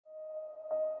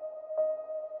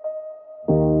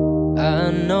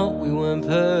I know we weren't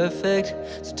perfect,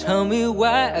 so tell me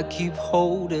why I keep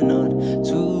holding on.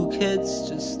 Two kids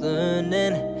just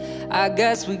learning, I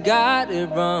guess we got it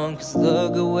wrong, cause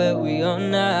look at where we are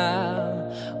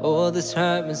now. All this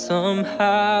time and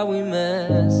somehow we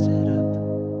messed it up.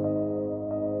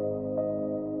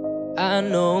 I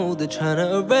know that trying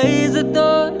to erase the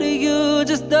thought of you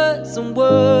just doesn't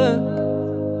work.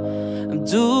 I'm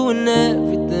doing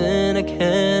everything I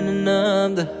can to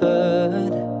numb the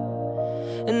hurt,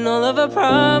 and all of our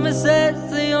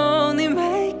promises, they only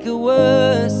make it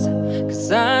worse.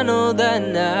 Cause I know that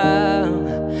now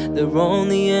they're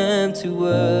only empty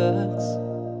words.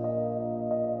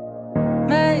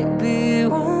 Maybe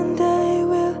one day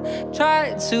we'll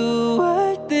try to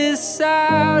work this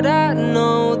out. I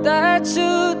know that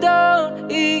you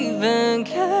don't even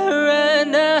care right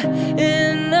now.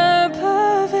 In a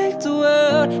perfect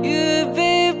world, you'd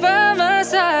be by my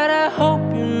side. I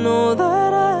hope you know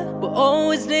that I will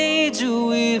always need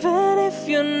you, even if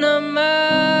you're not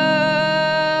mine.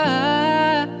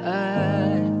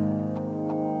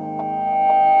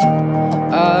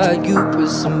 Are you with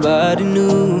somebody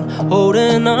new,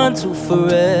 holding on to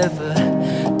forever,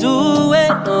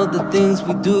 doing all the things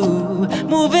we do,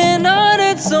 moving on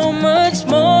and so much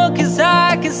more? Cause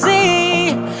I can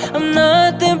see I'm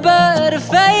nothing but a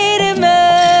faded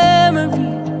memory.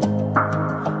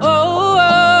 Oh,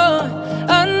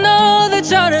 I know that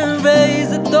trying to erase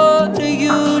the thought of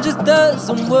you just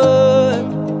doesn't work.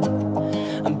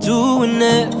 I'm doing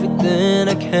everything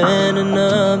I can to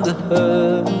numb the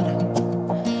hurt,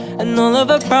 and all of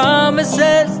our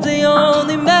promises, they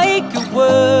only make it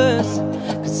worse.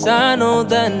 Cause I know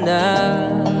that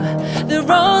now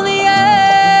they're only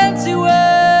empty words.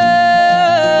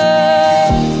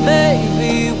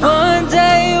 Maybe one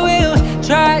day we'll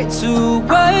try to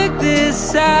work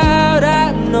this out.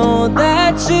 I know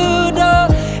that you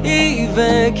don't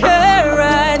even care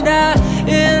right now.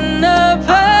 In a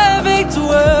perfect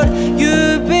world,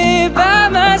 you'd be by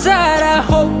my side. I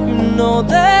hope you know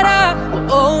that I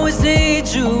will always need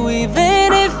you,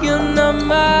 even if you're not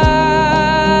mine.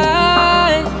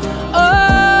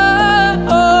 Oh,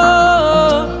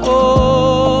 oh,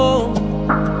 oh,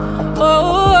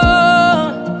 oh.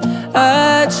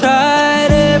 I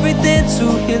tried everything to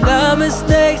heal our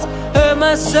mistakes, hurt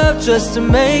myself just to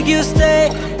make you stay.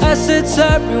 I said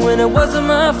sorry when it wasn't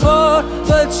my fault,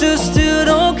 but you still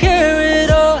don't care at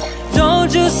all.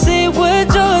 Don't you see what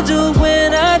you're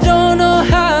doing? I don't know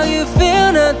how you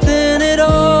feel, nothing at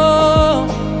all.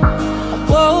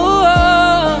 Whoa,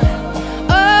 oh,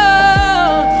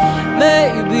 oh.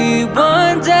 Maybe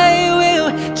one day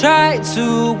we'll try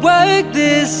to work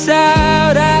this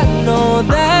out. I know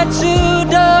that you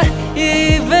don't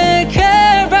even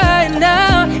care right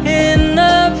now. In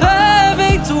a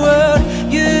perfect world,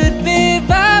 you'd be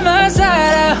by my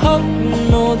side. I hope you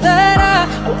know that I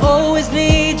will always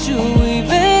need you,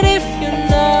 even if you're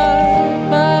not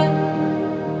mine.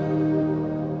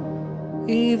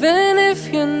 Even if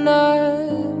you're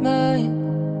not mine,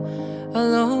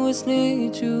 I'll always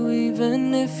need you,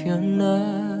 even if you're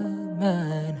not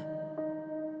mine.